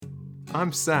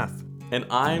I'm Seth, And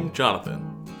I'm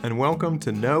Jonathan. and welcome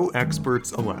to No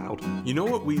Experts Allowed. You know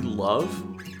what we love?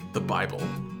 The Bible.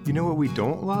 You know what we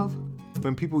don't love?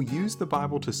 When people use the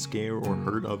Bible to scare or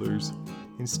hurt others,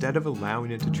 instead of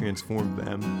allowing it to transform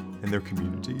them and their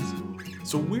communities.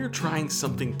 So we're trying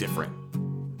something different.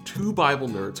 Two Bible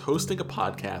nerds hosting a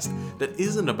podcast that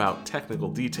isn't about technical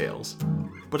details,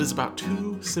 but is about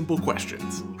two simple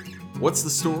questions. What's the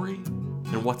story?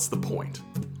 And what's the point?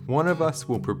 One of us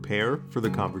will prepare for the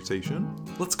conversation.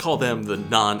 Let's call them the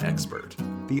non-expert.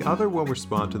 The other will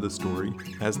respond to the story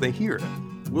as they hear it.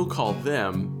 We'll call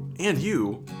them, and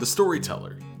you, the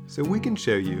storyteller. So we can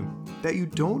show you that you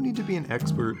don't need to be an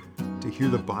expert to hear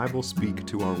the Bible speak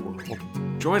to our world.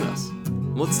 Join us.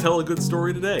 Let's tell a good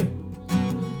story today.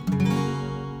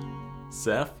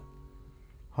 Seth?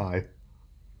 Hi.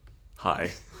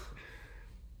 Hi.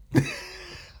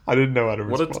 I didn't know how to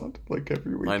What a respond like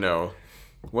every week. I know.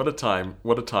 What a time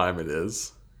it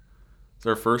is. It's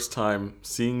our first time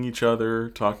seeing each other,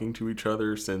 talking to each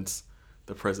other since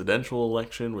the presidential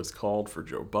election was called for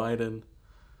Joe Biden.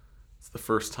 It's the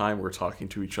first time we're talking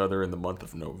to each other in the month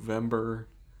of November.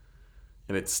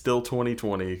 And it's still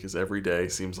 2020 because every day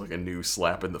seems like a new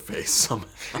slap in the face somehow.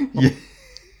 Yeah.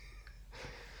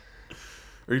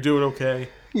 Are you doing okay?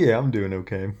 Yeah, I'm doing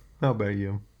okay. How about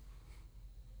you?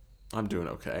 I'm doing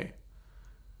okay.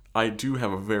 I do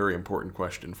have a very important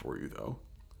question for you, though.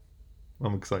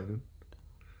 I'm excited.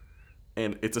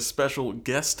 And it's a special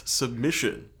guest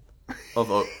submission of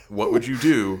a what would you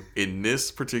do in this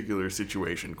particular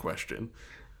situation question.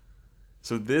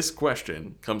 So this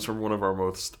question comes from one of our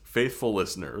most faithful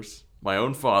listeners, my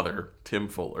own father, Tim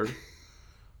Fuller,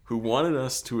 who wanted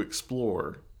us to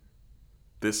explore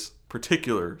this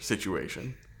particular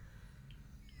situation.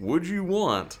 Would you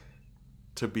want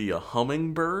to be a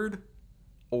hummingbird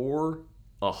or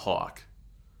a hawk?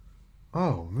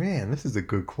 Oh man, this is a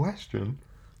good question.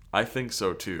 I think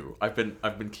so too. I've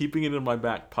been keeping it in my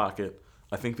back pocket.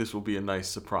 I think this will be a nice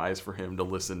surprise for him to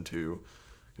listen to,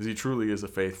 because he truly is a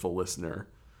faithful listener.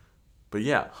 But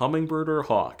yeah, hummingbird or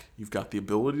hawk, you've got the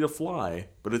ability to fly,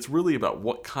 but it's really about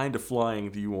what kind of flying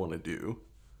do you want to do.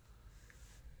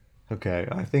 Okay,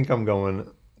 I think I'm going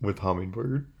with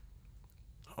hummingbird.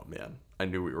 Oh man, I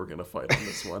knew we were gonna fight on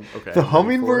this one. Okay, The I'm ready for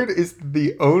hummingbird it. is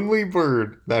the only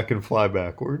bird that can fly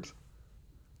backwards,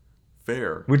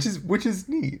 Fair. which is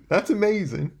neat. That's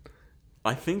amazing.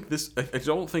 I think this. I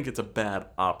don't think it's a bad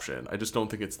option. I just don't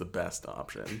think it's the best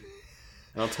option.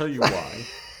 And I'll tell you why.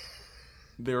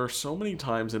 There are so many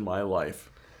times in my life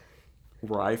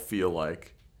where I feel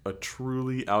like a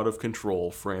truly out of control,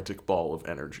 frantic ball of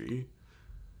energy.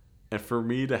 And for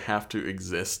me to have to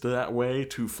exist that way,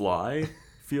 to fly,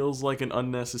 feels like an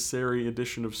unnecessary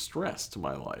addition of stress to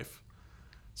my life.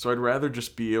 So I'd rather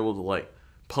just be able to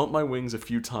pump my wings a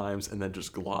few times and then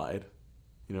just glide,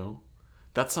 you know?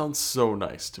 That sounds so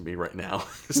nice to me right now.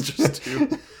 It's just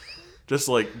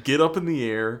get up in the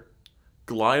air,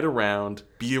 glide around,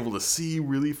 be able to see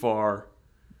really far,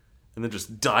 and then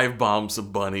just dive bomb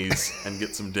some bunnies and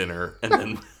get some dinner, and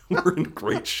then we're in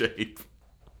great shape.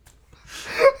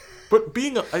 But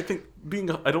I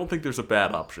don't think there's a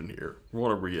bad option here. I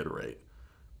want to reiterate.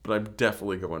 But I'm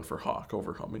definitely going for hawk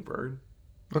over hummingbird.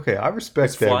 Okay, I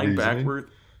respect that reasoning.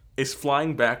 Is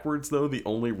flying backwards, though, the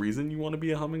only reason you want to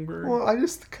be a hummingbird? Well, I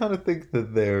just kind of think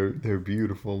that they're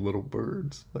beautiful little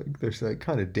birds. Like they're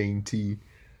kind of dainty.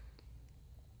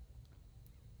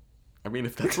 I mean,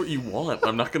 if that's what you want,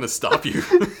 I'm not going to stop you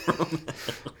from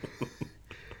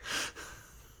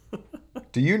that.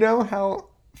 Do you know how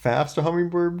fast a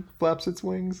hummingbird flaps its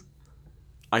wings?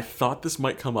 I thought this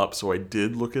might come up, so I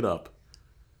did look it up.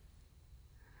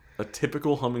 A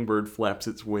typical hummingbird flaps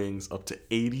its wings up to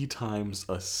 80 times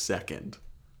a second.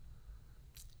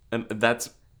 And that's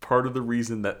part of the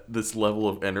reason that this level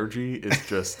of energy is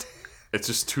just... it's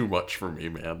just too much for me,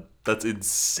 man. That's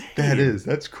insane.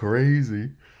 That's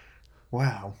crazy.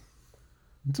 Wow.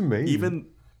 It's amazing. Even...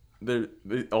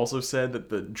 They also said that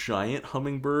the giant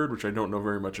hummingbird, which I don't know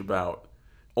very much about,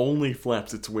 only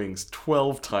flaps its wings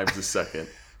 12 times a second,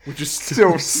 which is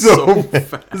still so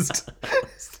fast.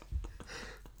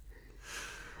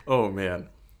 Oh, man.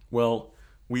 Well,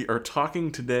 we are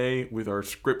talking today with our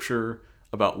scripture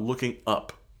about looking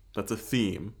up. That's a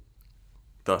theme.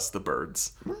 Thus the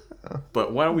birds.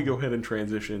 But why don't we go ahead and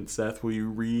transition. Seth, will you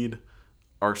read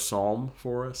our psalm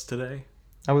for us today?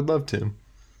 I would love to.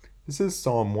 This is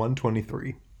Psalm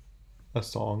 123, a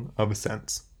song of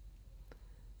ascents.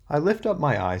 I lift up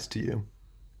my eyes to you,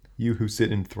 you who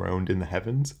sit enthroned in the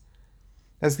heavens.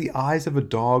 As the eyes of a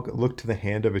dog look to the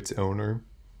hand of its owner,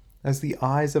 as the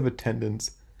eyes of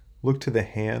attendants look to the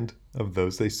hand of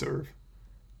those they serve,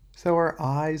 So our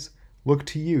eyes look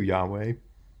to you, Yahweh,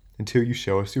 until you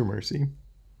show us your mercy.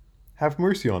 Have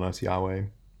mercy on us, Yahweh.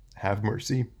 Have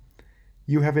mercy.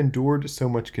 You have endured so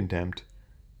much contempt.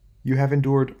 You have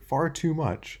endured far too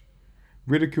much.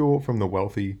 Ridicule from the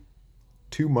wealthy,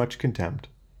 too much contempt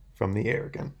from the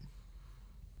arrogant.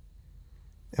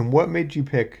 And what made you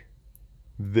pick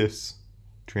this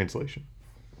translation?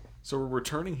 So we're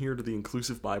returning here to the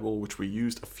Inclusive Bible, which we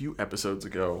used a few episodes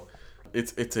ago.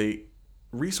 It's a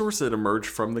resource that emerged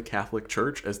from the Catholic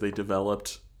Church as they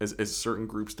developed, as certain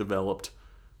groups developed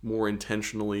more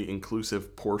intentionally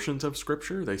inclusive portions of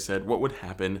Scripture. They said, what would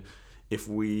happen if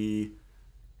we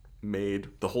made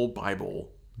the whole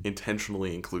Bible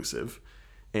intentionally inclusive?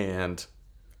 And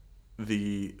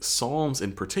the Psalms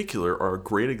in particular are a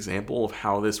great example of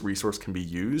how this resource can be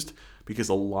used, because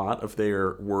a lot of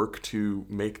their work to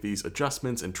make these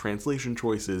adjustments and translation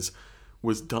choices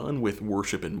was done with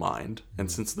worship in mind. And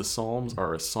since the Psalms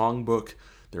are a songbook,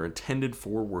 they're intended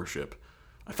for worship,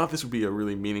 I thought this would be a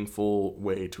really meaningful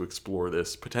way to explore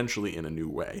this, potentially in a new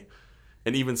way.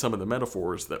 And even some of the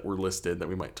metaphors that were listed that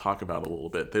we might talk about a little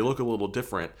bit, they look a little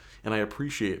different, and I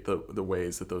appreciate the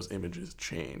ways that those images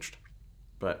changed.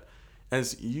 But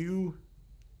as you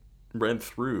read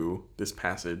through this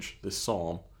passage, this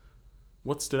psalm,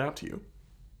 what stood out to you?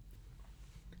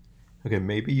 Okay,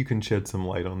 maybe you can shed some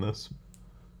light on this.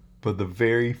 But the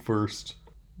very first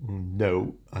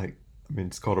note, I mean,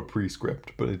 it's called a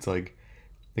prescript, but it's like,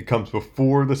 it comes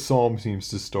before the psalm seems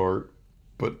to start,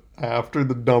 but after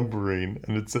the numbering,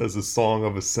 and it says a song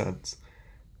of ascents.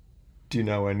 Do you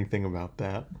know anything about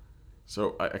that?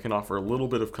 So I can offer a little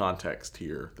bit of context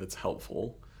here that's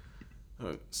helpful.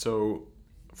 So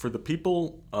for the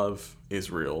people of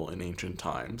Israel in ancient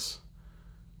times,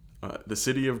 the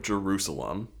city of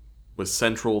Jerusalem was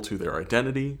central to their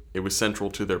identity. It was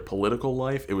central to their political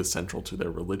life. It was central to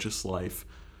their religious life.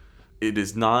 It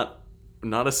is not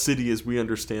a city as we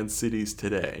understand cities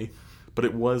today, but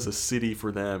it was a city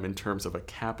for them in terms of a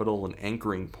capital and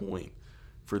anchoring point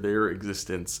for their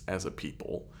existence as a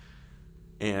people.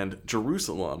 And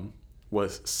Jerusalem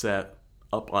was set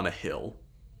up on a hill.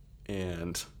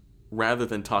 And rather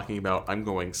than talking about I'm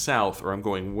going south or I'm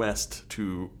going west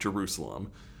to Jerusalem,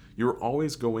 you're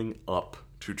always going up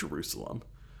to Jerusalem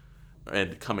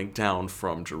and coming down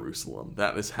from Jerusalem.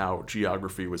 That is how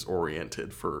geography was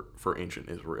oriented for ancient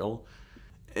Israel.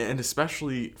 And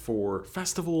especially for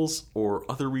festivals or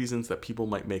other reasons that people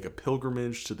might make a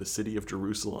pilgrimage to the city of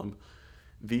Jerusalem,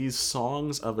 these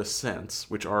songs of ascents,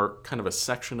 which are kind of a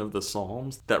section of the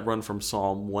Psalms that run from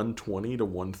Psalm 120 to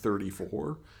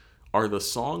 134, are the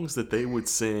songs that they would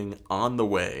sing on the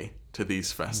way to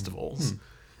these festivals.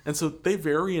 And so they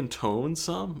vary in tone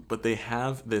some, but they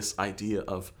have this idea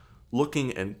of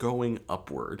looking and going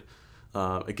upward.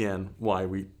 Again, why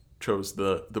we chose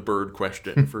the bird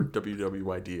question for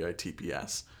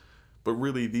WWYDITPS. But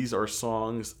really, these are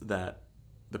songs that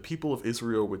the people of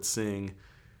Israel would sing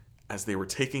as they were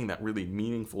taking that really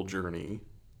meaningful journey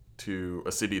to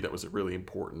a city that was really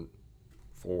important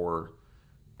for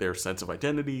their sense of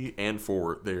identity and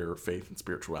for their faith and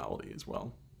spirituality as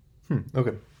well.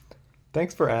 Okay.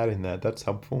 Thanks for adding that. That's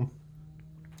helpful.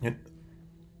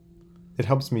 It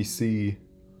helps me see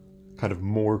kind of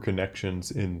more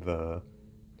connections in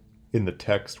the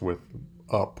text with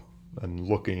up and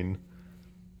looking,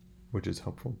 which is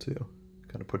helpful too.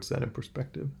 Kind of puts that in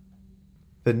perspective.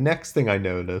 The next thing I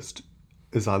noticed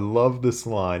is I love this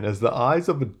line, as the eyes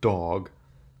of a dog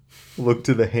look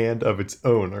to the hand of its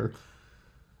owner,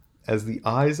 as the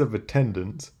eyes of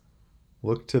attendants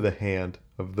look to the hand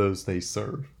of those they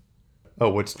serve. Oh,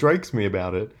 what strikes me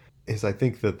about it is I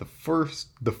think that the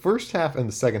first half and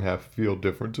the second half feel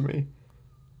different to me.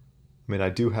 I mean, I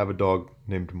do have a dog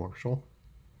named Marshall.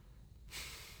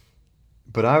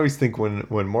 But I always think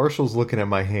when Marshall's looking at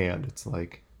my hand, it's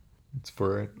like, it's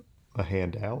for a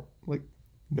handout. Like,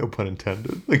 no pun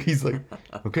intended. Like, he's like,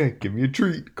 okay, give me a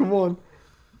treat. Come on.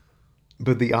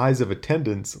 But the eyes of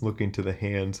attendants looking to the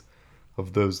hands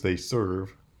of those they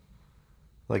serve,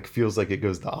 like, feels like it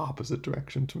goes the opposite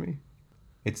direction to me.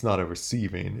 It's not a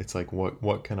receiving. It's like,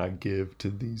 what can I give to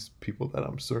these people that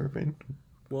I'm serving?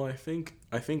 Well, I think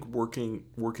working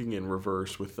in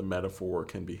reverse with the metaphor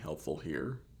can be helpful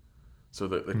here. So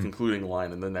the concluding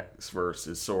line in the next verse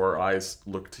is, so our eyes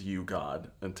look to you, God,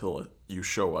 until you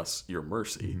show us your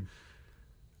mercy.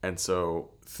 And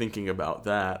so thinking about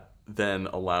that then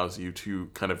allows you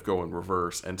to kind of go in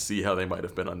reverse and see how they might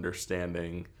have been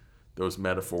understanding those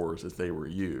metaphors as they were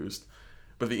used.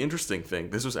 But the interesting thing,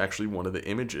 this was actually one of the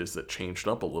images that changed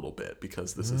up a little bit,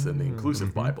 because this is in the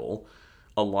Inclusive Bible.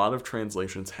 A lot of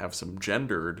translations have some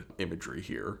gendered imagery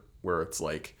here, where it's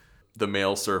like the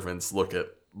male servants look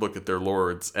at their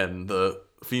lords, and the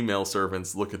female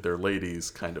servants look at their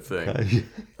ladies, kind of thing.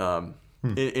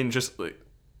 In just like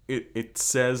it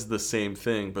says the same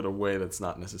thing, but a way that's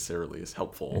not necessarily as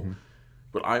helpful.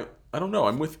 But I don't know.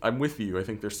 I'm with you. I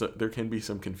think there can be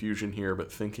some confusion here,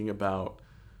 but thinking about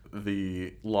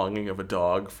the longing of a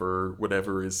dog for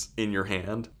whatever is in your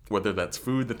hand, whether that's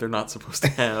food that they're not supposed to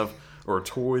have or a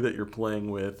toy that you're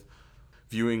playing with,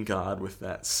 viewing God with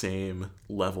that same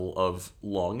level of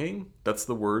longing. That's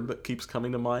the word that keeps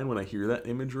coming to mind when I hear that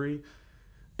imagery.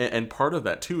 And part of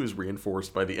that too is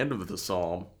reinforced by the end of the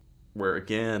psalm, where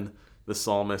again the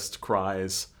psalmist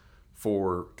cries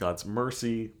for God's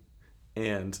mercy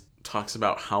and talks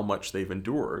about how much they've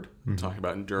endured. Talking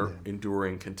about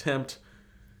enduring contempt,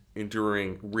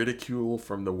 enduring ridicule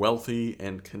from the wealthy,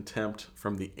 and contempt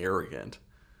from the arrogant.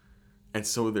 And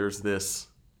so there's this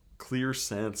clear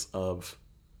sense of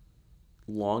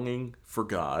longing for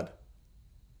God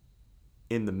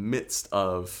in the midst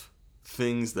of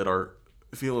things that are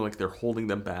feeling like they're holding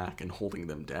them back and holding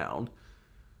them down.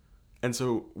 And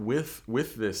so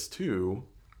with this too,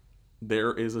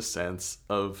 there is a sense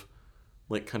of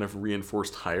like kind of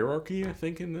reinforced hierarchy, I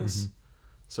think, in this.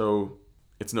 So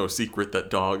it's no secret that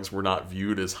dogs were not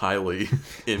viewed as highly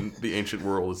in the ancient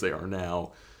world as they are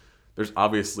now. There's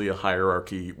obviously a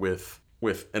hierarchy with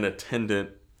an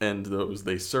attendant and those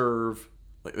they serve.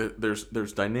 Like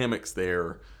there's dynamics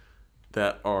there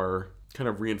that are kind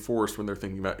of reinforced when they're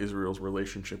thinking about Israel's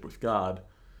relationship with God.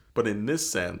 But in this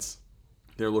sense,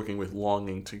 they're looking with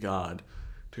longing to God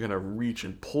to kind of reach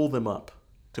and pull them up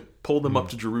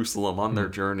to Jerusalem on their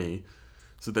journey,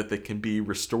 so that they can be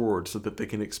restored, so that they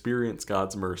can experience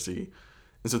God's mercy,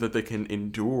 and so that they can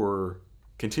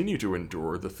continue to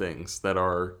endure the things that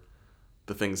are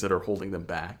holding them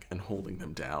back and holding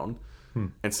them down.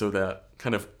 And so that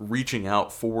kind of reaching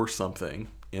out for something,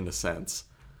 in a sense,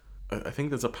 I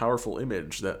think that's a powerful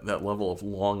image, that level of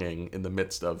longing in the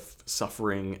midst of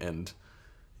suffering and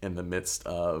in the midst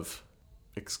of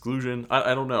exclusion.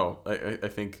 I don't know. I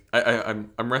think I'm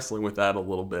wrestling with that a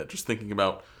little bit, just thinking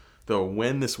about though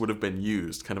when this would have been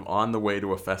used kind of on the way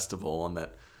to a festival, on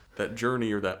that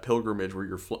journey or that pilgrimage where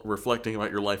you're reflecting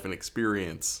about your life and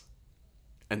experience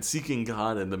and seeking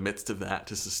God in the midst of that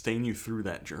to sustain you through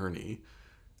that journey,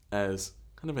 as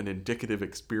kind of an indicative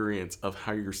experience of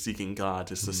how you're seeking God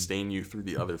to sustain you through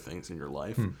the other things in your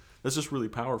life. That's just really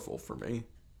powerful for me.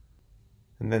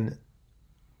 And then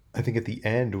I think at the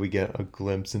end we get a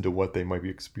glimpse into what they might be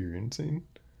experiencing.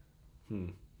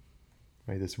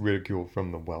 Right, this ridicule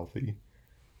from the wealthy,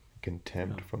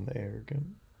 contempt from the arrogant.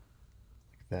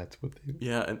 That's what they...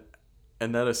 Yeah,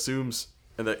 and that assumes,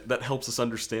 and that helps us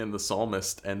understand the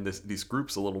psalmist and these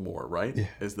groups a little more, right? Yeah.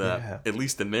 Is that at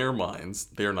least in their minds,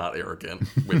 they're not arrogant,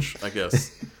 which I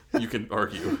guess you can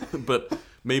argue. But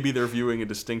maybe they're viewing a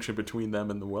distinction between them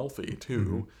and the wealthy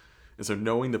too. And so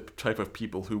knowing the type of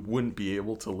people who wouldn't be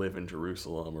able to live in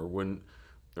Jerusalem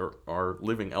or are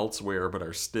living elsewhere but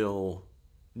are still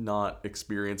not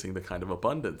experiencing the kind of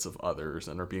abundance of others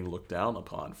and are being looked down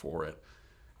upon for it.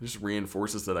 It just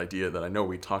reinforces that idea that I know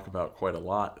we talk about quite a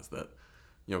lot, is that,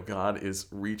 you know, God is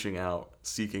reaching out,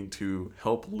 seeking to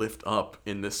help lift up,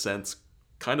 in this sense,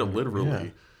 kind of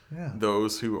literally,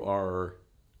 those who are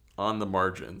on the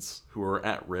margins, who are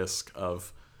at risk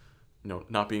of, you know,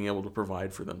 not being able to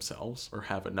provide for themselves or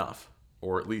have enough,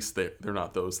 or at least they're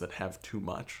not those that have too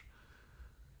much,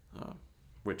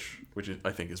 which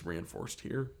I think is reinforced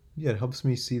here. Yeah, it helps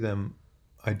me see them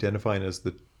identifying as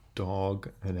the dog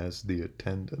and as the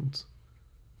attendants,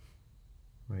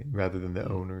 right, rather than the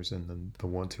owners and then the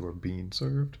ones who are being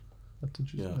served. That's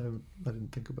interesting. I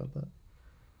didn't think about that.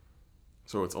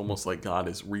 So it's almost like God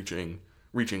is reaching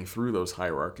through those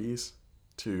hierarchies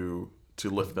to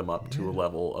lift them up to a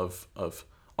level of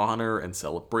honor and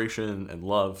celebration and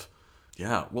love.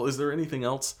 Yeah. Well, is there anything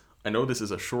else? I know this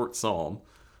is a short psalm.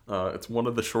 It's one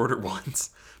of the shorter ones.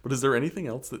 But is there anything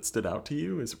else that stood out to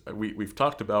you? We've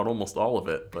talked about almost all of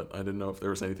it, but I didn't know if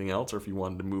there was anything else or if you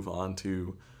wanted to move on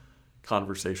to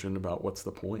conversation about what's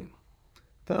the point.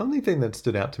 The only thing that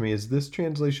stood out to me is this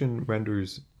translation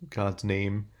renders God's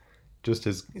name just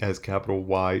as capital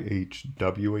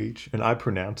YHWH, and I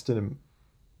pronounced it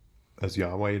as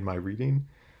Yahweh in my reading,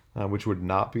 which would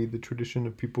not be the tradition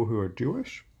of people who are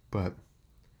Jewish, but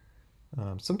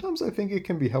sometimes I think it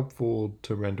can be helpful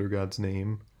to render God's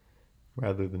name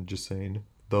rather than just saying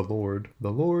the Lord,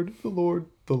 the Lord, the Lord,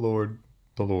 the Lord,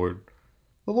 the Lord,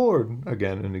 the Lord,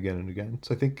 again and again and again.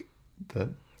 So I think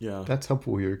that's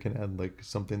helpful here. It can add like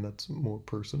something that's more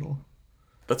personal.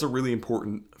 That's a really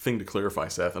important thing to clarify,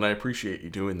 Seth, and I appreciate you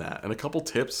doing that. And a couple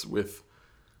tips with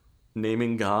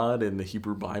naming God in the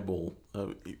Hebrew Bible,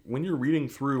 when you're reading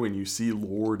through and you see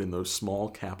Lord in those small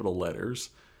capital letters,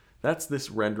 that's this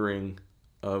rendering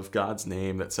of God's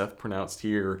name that Seth pronounced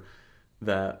here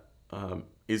that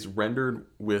is rendered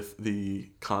with the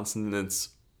consonants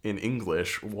in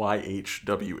English,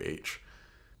 YHWH.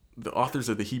 The authors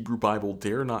of the Hebrew Bible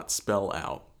dare not spell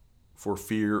out for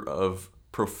fear of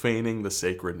profaning the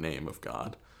sacred name of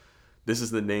God. This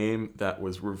is the name that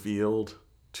was revealed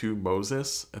to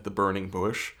Moses at the burning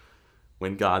bush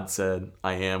when God said,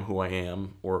 I am who I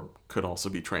am, or could also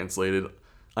be translated,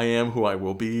 I am who I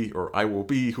will be, or I will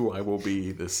be who I will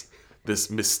be. This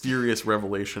mysterious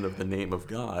revelation of the name of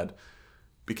God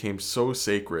became so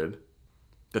sacred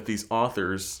that these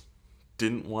authors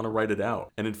didn't want to write it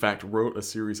out, and in fact wrote a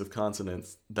series of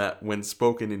consonants that, when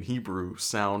spoken in Hebrew,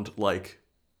 sound like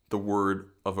the word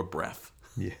of a breath.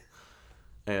 Yeah.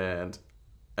 And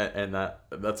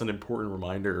that's an important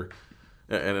reminder.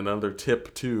 And another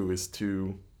tip too is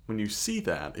to, when you see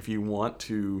that, if you want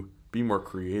to be more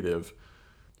creative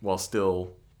while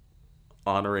still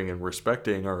honoring and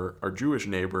respecting our Jewish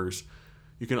neighbors,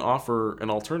 you can offer an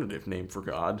alternative name for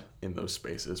God in those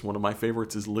spaces. One of my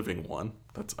favorites is Living One.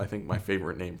 That's, I think, my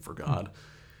favorite name for God.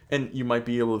 And you might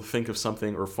be able to think of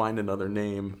something or find another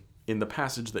name in the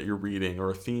passage that you're reading,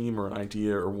 or a theme or an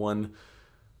idea, or one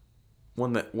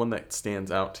that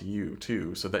stands out to you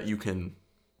too, so that you can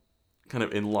kind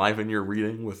of enliven your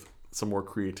reading with some more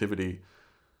creativity,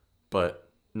 but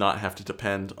not have to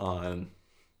depend on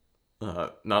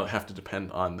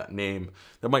that name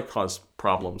that might cause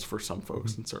problems for some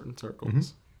folks in certain circles.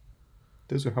 Mm-hmm.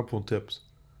 Those are helpful tips.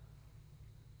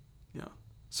 Yeah.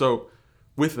 So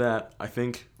with that, I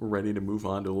think we're ready to move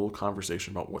on to a little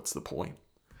conversation about what's the point.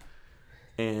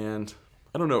 And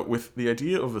I don't know, with the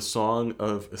idea of a song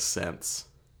of ascents,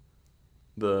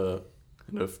 the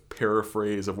kind of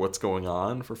paraphrase of what's going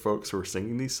on for folks who are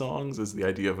singing these songs is the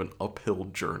idea of an uphill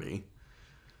journey.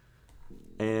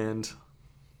 And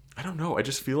I don't know, I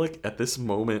just feel like at this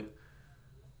moment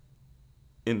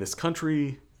in this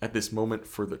country, at this moment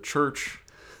for the church,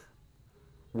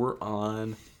 we're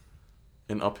on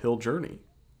an uphill journey.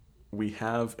 We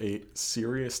have a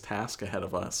serious task ahead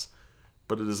of us,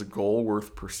 but it is a goal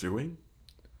worth pursuing.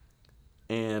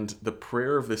 And the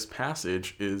prayer of this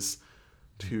passage is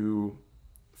to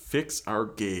fix our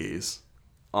gaze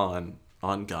on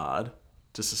God,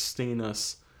 to sustain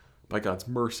us by God's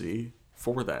mercy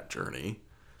for that journey.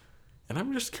 And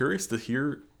I'm just curious to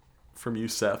hear from you,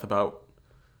 Seth, about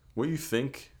what you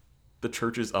think the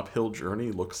church's uphill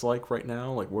journey looks like right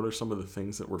now. Like, what are some of the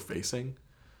things that we're facing?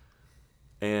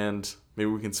 And maybe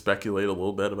we can speculate a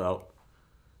little bit about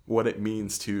what it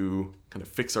means to kind of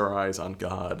fix our eyes on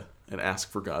God and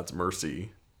ask for God's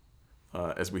mercy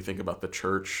as we think about the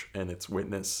church and its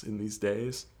witness in these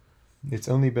days. It's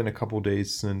only been a couple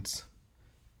days since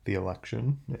the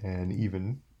election, and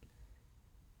even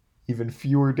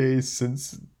fewer days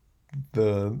since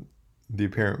the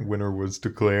apparent winner was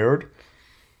declared.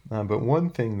 But one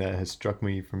thing that has struck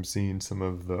me from seeing some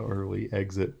of the early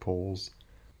exit polls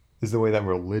is the way that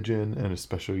religion, and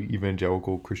especially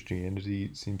evangelical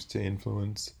Christianity, seems to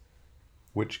influence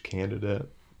which candidate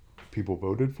people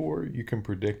voted for. You can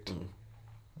predict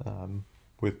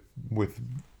with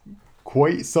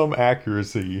quite some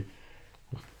accuracy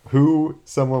who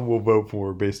someone will vote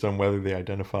for based on whether they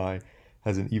identify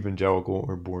as an evangelical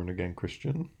or born-again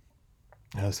Christian.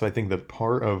 So I think that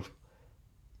part of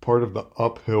the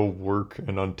uphill work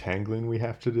and untangling we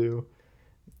have to do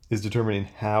is determining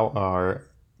how our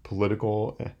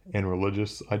political and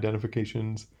religious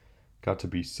identifications got to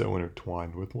be so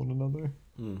intertwined with one another.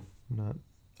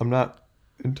 I'm not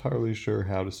entirely sure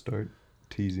how to start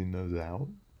teasing those out,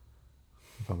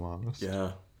 if I'm honest.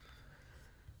 Yeah.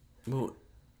 Well,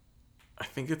 I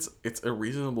think it's a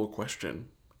reasonable question.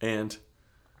 And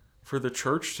for the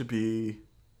church to be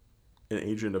an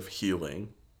agent of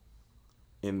healing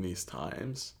in these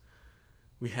times,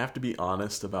 we have to be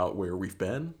honest about where we've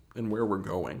been and where we're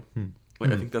going. I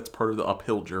think that's part of the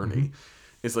uphill journey.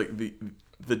 It's like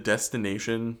the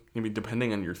destination, maybe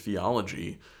depending on your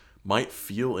theology, might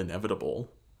feel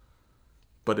inevitable,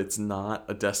 but it's not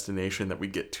a destination that we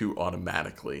get to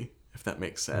automatically, if that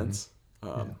makes sense.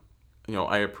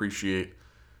 I appreciate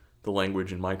the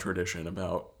language in my tradition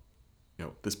about,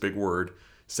 this big word,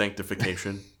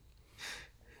 sanctification.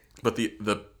 But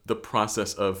the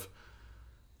process of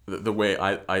the way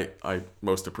I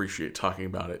most appreciate talking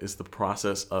about it is the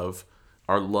process of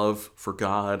our love for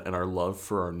God and our love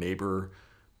for our neighbor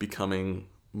becoming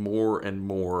more and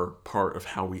more part of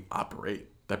how we operate.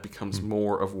 That becomes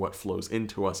more of what flows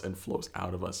into us and flows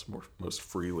out of us most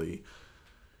freely.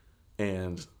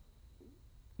 And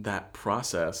that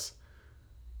process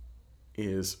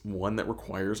is one that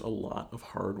requires a lot of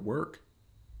hard work.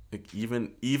 Like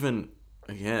even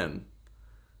again,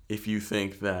 if you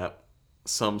think that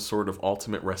some sort of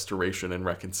ultimate restoration and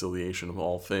reconciliation of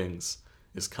all things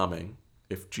is coming,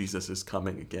 if Jesus is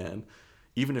coming again,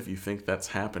 even if you think that's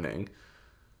happening,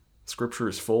 Scripture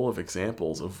is full of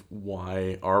examples of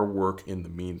why our work in the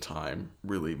meantime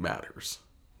really matters.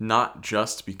 Not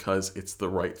just because it's the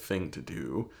right thing to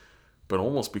do, but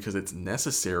almost because it's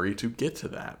necessary to get to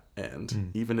that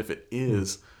end, even if it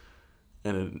is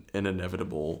an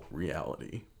inevitable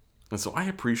reality. And so I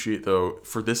appreciate, though,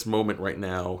 for this moment right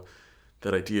now,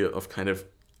 that idea of kind of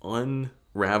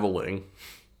unraveling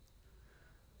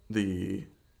the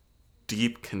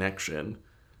deep connection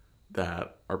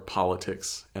that our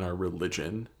politics and our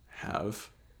religion have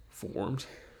formed.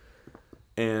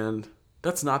 And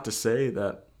that's not to say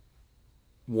that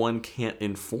one can't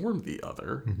inform the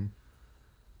other,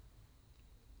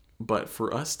 but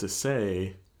for us to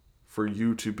say, for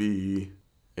you to be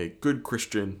a good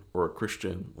Christian or a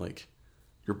Christian, like,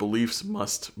 your beliefs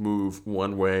must move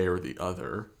one way or the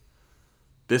other.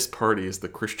 This party is the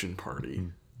Christian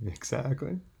party.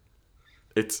 Exactly.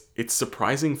 It's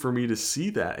surprising for me to see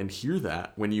that and hear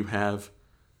that when you have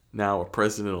now a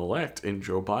president-elect in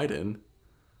Joe Biden,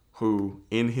 who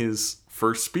in his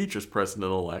first speech as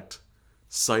president-elect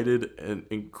cited an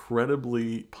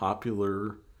incredibly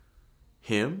popular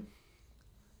hymn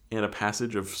and a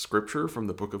passage of scripture from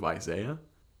the book of Isaiah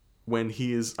when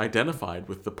he is identified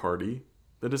with the party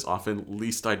that is often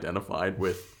least identified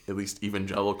with at least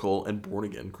evangelical and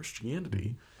born-again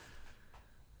Christianity.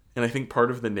 And I think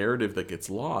part of the narrative that gets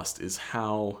lost is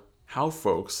how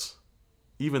folks,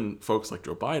 even folks like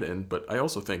Joe Biden, but I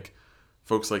also think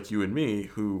folks like you and me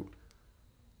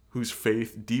whose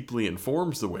faith deeply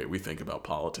informs the way we think about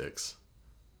politics,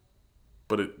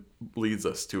 but it leads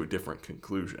us to a different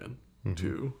conclusion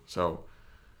too. So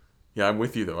yeah, I'm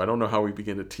with you though. I don't know how we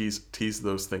begin to tease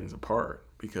those things apart,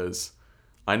 because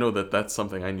I know that that's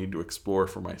something I need to explore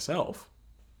for myself.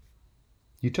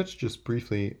 You touched just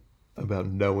briefly about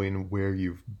knowing where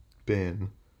you've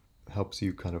been helps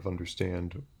you kind of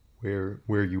understand where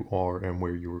you are and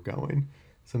where you were going.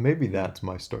 So maybe that's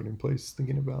my starting place,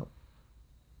 thinking about,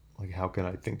 like, how can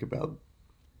I think about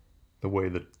the way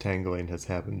that tangling has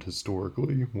happened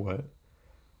historically?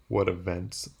 What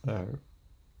events or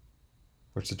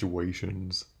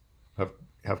situations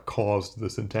have caused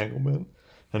this entanglement?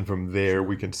 And from there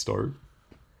we can start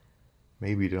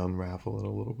maybe to unravel it a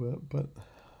little bit, but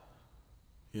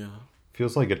Yeah.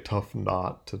 feels like a tough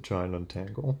knot to try and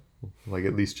untangle. Like,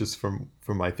 at least just from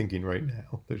my thinking right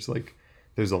now, there's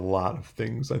a lot of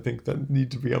things I think that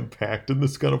need to be unpacked in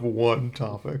this kind of one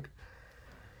topic.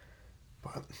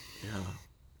 But Yeah.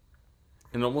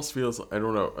 It almost feels, I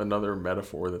don't know, another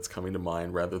metaphor that's coming to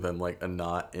mind rather than like a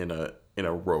knot in a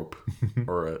rope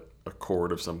or a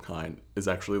cord of some kind is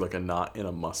actually like a knot in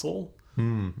a muscle.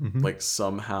 Like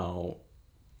somehow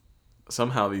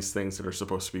these things that are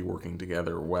supposed to be working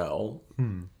together well,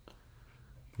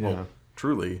 yeah,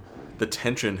 truly, the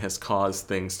tension has caused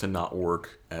things to not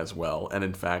work as well, and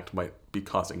in fact might be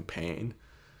causing pain.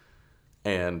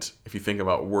 And if you think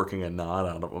about working a knot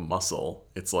out of a muscle,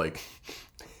 it's like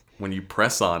when you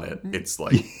press on it, it's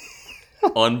like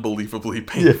unbelievably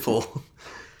painful.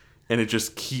 And it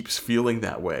just keeps feeling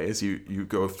that way as you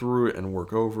go through it and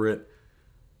work over it.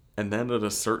 And then at a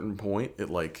certain point,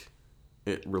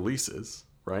 it releases,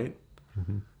 right?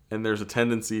 And there's a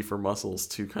tendency for muscles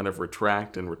to kind of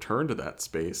retract and return to that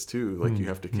space too. Like you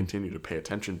have to continue to pay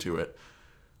attention to it.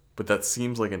 But that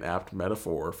seems like an apt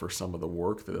metaphor for some of the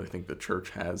work that I think the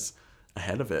church has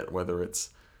ahead of it, whether it's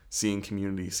seeing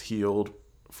communities healed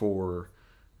for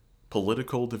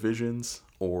political divisions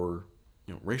or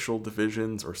racial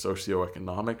divisions or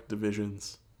socioeconomic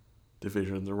divisions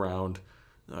around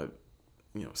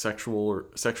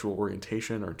sexual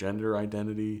orientation or gender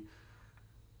identity.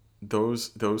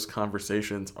 Those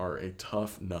conversations are a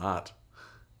tough knot,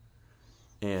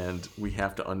 and we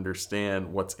have to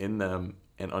understand what's in them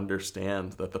and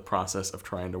understand that the process of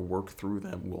trying to work through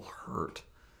them will hurt,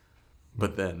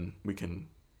 but then we can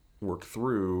work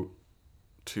through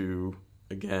to,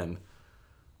 again,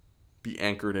 be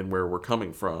anchored in where we're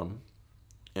coming from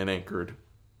and anchored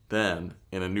then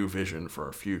in a new vision for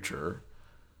our future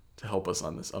to help us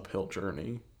on this uphill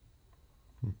journey.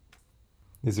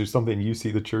 Is there something you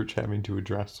see the church having to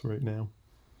address right now?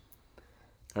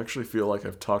 I actually feel like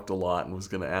I've talked a lot and was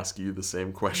going to ask you the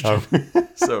same question.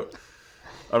 So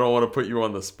I don't want to put you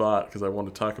on the spot because I want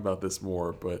to talk about this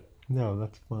more, but No,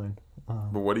 that's fine.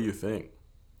 but what do you think?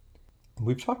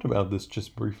 We've talked about this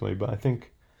just briefly, but I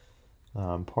think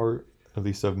part at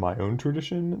least of my own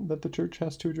tradition, that the church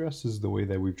has to address is the way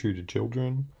that we've treated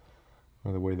children,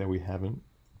 or the way that we haven't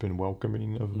been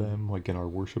welcoming of them, like in our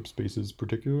worship spaces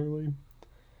particularly.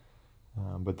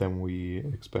 But then we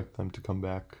expect them to come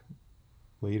back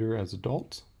later as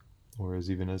adults, or as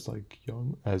even as like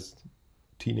young, as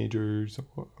teenagers,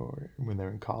 or when they're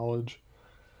in college.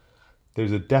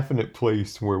 There's a definite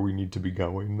place where we need to be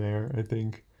going there, I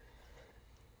think.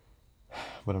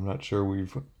 But I'm not sure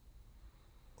we've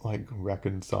like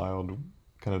reconciled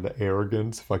kind of the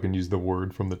arrogance, if I can use the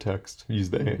word from the text, use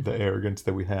the arrogance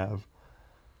that we have,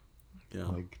 Yeah.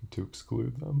 like to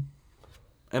exclude them.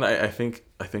 And I think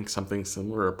something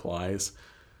similar applies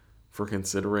for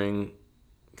considering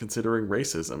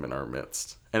racism in our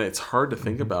midst. And it's hard to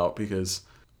think about because,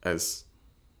 as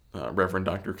Reverend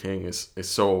Dr. King is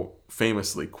so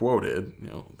famously quoted,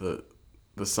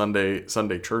 the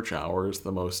Sunday church hour is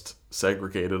the most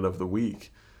segregated of the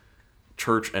week.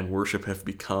 Church and worship have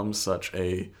become such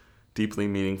a deeply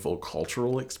meaningful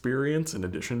cultural experience in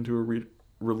addition to a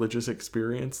religious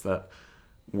experience that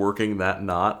working that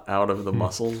knot out of the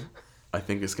muscle, I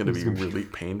think, is going to be really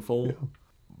painful. Yeah.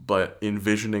 But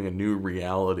envisioning a new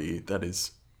reality that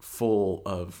is full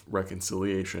of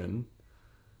reconciliation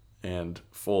and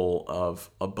full of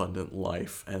abundant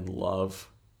life and love,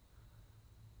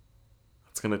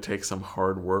 it's going to take some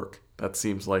hard work. That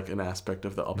seems like an aspect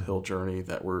of the uphill journey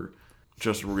that we're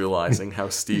just realizing how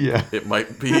steep it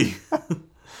might be.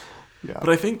 Yeah. But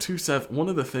I think, too, Seth, one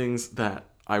of the things that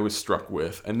I was struck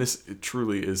with, and this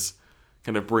truly is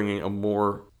kind of bringing a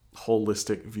more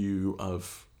holistic view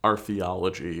of our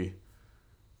theology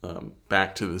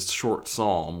back to this short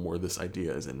psalm where this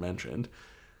idea isn't mentioned.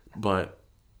 But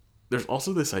there's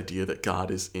also this idea that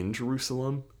God is in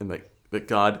Jerusalem, and that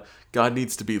God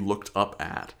needs to be looked up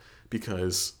at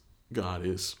because God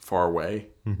is far away,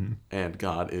 and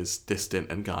God is distant,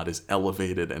 and God is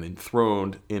elevated and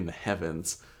enthroned in the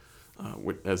heavens,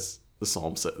 as this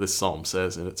psalm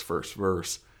says in its first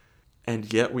verse.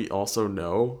 And yet we also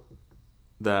know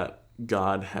that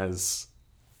God has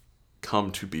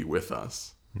come to be with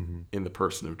us in the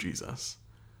person of Jesus.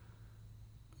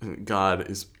 God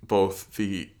is both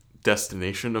the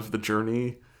destination of the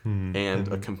journey and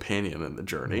a companion in the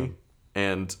journey.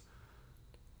 Yeah.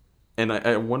 And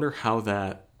I wonder how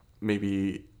that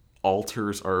maybe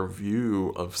alters our view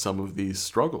of some of these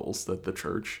struggles that the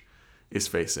church is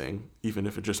facing, even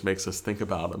if it just makes us think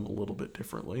about them a little bit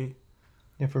differently.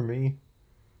 Yeah, for me,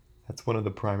 that's one of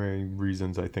the primary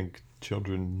reasons I think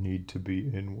children need to be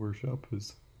in worship,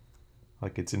 is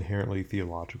like it's inherently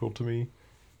theological to me.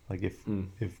 Like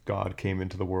if God came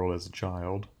into the world as a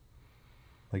child,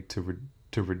 like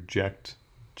to reject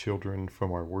children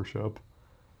from our worship,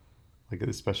 like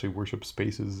especially worship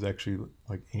spaces, is actually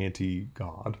like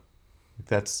anti-God. Like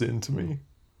that's sin to me.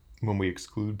 When we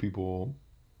exclude people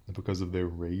because of their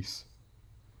race,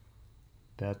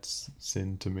 that's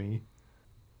sin to me.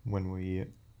 When we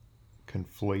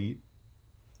conflate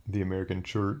the American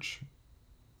church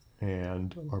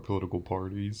and our political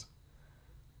parties,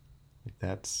 like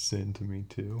that's sin to me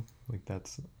too. Like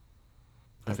that's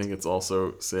I think it's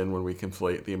also sin when we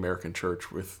conflate the American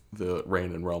church with the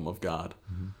reign and realm of God.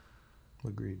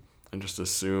 Agreed. And just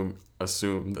assume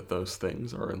that those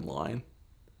things are in line.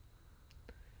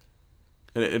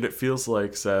 And it feels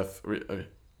like, Seth,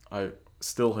 I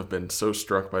still have been so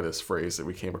struck by this phrase that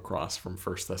we came across from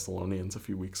 1 Thessalonians a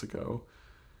few weeks ago.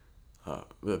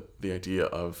 The idea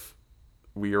of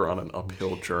we are on an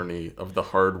uphill journey of the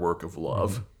hard work of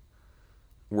love,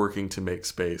 working to make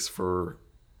space for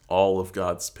all of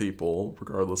God's people,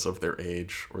 regardless of their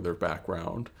age or their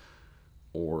background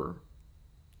or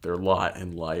their lot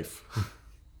in life.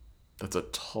 That's a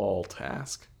tall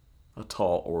task, a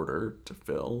tall order to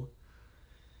fill.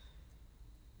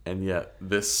 And yet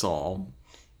this psalm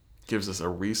gives us a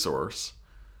resource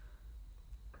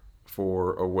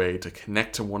for a way to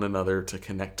connect to one another, to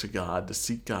connect to God, to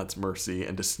seek God's mercy,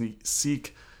 and to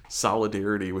seek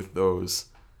solidarity with those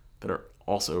that are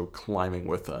also climbing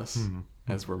with us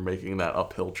as we're making that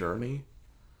uphill journey.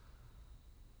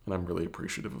 And I'm really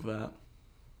appreciative of that.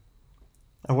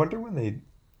 I wonder when they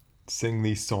sing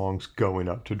these songs going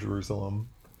up to Jerusalem,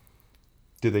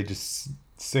 do they just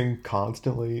sing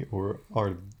constantly, or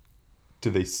do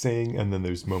they sing and then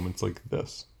there's moments like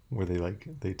this where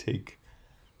they take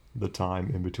the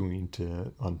time in between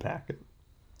to unpack it,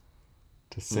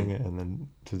 to sing it, and then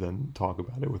to talk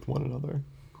about it with one another?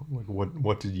 Like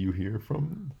what did you hear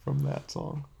from that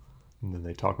song? And then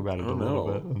they talk about it a little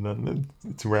bit, and then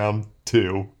it's round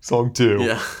two, song two.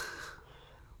 Yeah.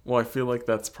 Well, I feel like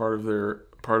that's part of their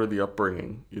part of the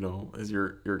upbringing, as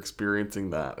you're experiencing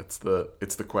that. It's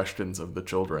the questions of the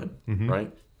children,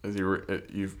 right? As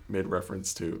you've made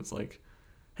reference to. It's like,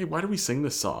 hey, why do we sing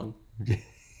this song?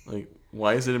 Like,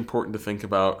 why is it important to think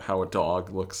about how a dog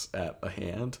looks at a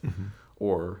hand?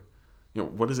 Or,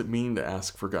 what does it mean to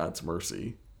ask for God's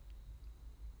mercy?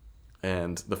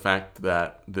 And the fact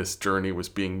that this journey was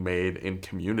being made in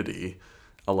community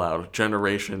allowed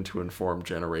generation to inform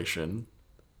generation,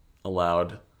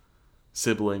 allowed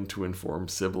sibling to inform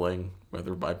sibling,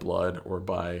 whether by blood or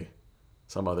by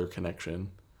some other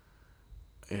connection.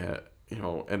 And,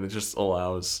 and it just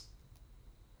allows,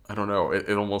 I don't know, it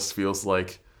almost feels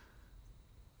like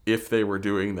if they were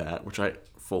doing that, which I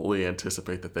fully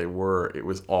anticipate that they were, it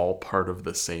was all part of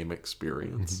the same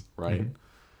experience, right?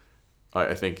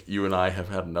 I think you and I have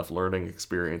had enough learning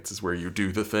experiences where you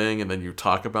do the thing and then you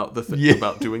talk about the thing,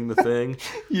 about doing the thing.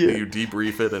 You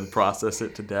debrief it and process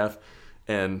it to death.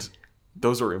 And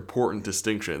those are important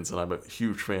distinctions. And I'm a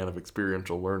huge fan of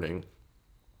experiential learning.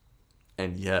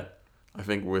 And yet, I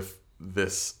think with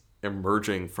this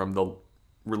emerging from the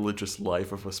religious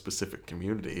life of a specific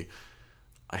community,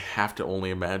 I have to only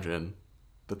imagine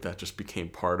that just became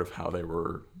part of how they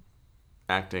were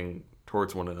acting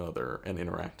towards one another and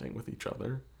interacting with each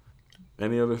other.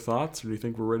 Any other thoughts, or do you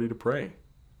think we're ready to pray?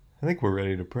 I think we're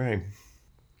ready to pray.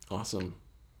 Awesome.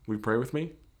 Will you pray with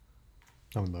me?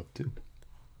 I would love to.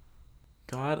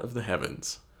 God of the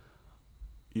heavens,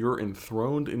 you're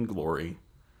enthroned in glory,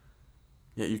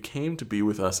 yet you came to be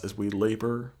with us as we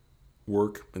labor,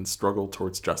 work, and struggle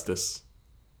towards justice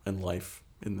and life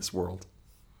in this world.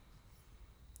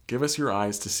 Give us your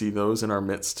eyes to see those in our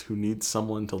midst who need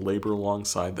someone to labor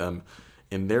alongside them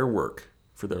in their work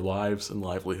for their lives and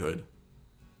livelihood.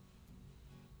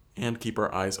 And keep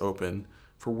our eyes open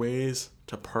for ways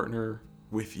to partner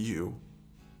with you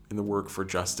in the work for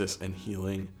justice and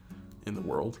healing in the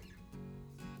world.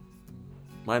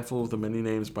 Mindful of the many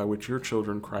names by which your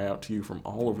children cry out to you from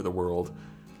all over the world,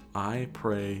 I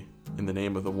pray in the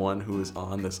name of the one who is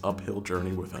on this uphill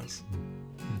journey with us,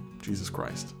 Jesus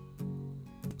Christ.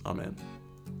 Amen.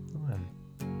 Amen.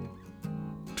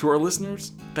 To our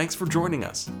listeners, thanks for joining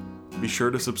us. Be sure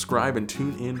to subscribe and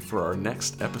tune in for our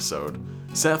next episode.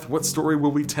 Seth, what story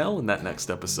will we tell in that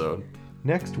next episode?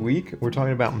 Next week, we're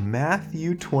talking about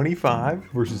Matthew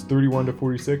 25, verses 31 to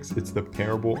 46. It's the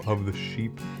parable of the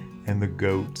sheep and the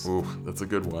goats. Ooh, that's a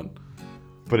good one.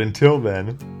 But until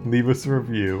then, leave us a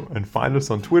review and find us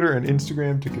on Twitter and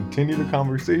Instagram to continue the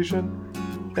conversation.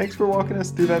 Thanks for walking us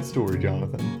through that story,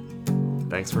 Jonathan.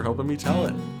 Thanks for helping me tell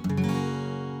it.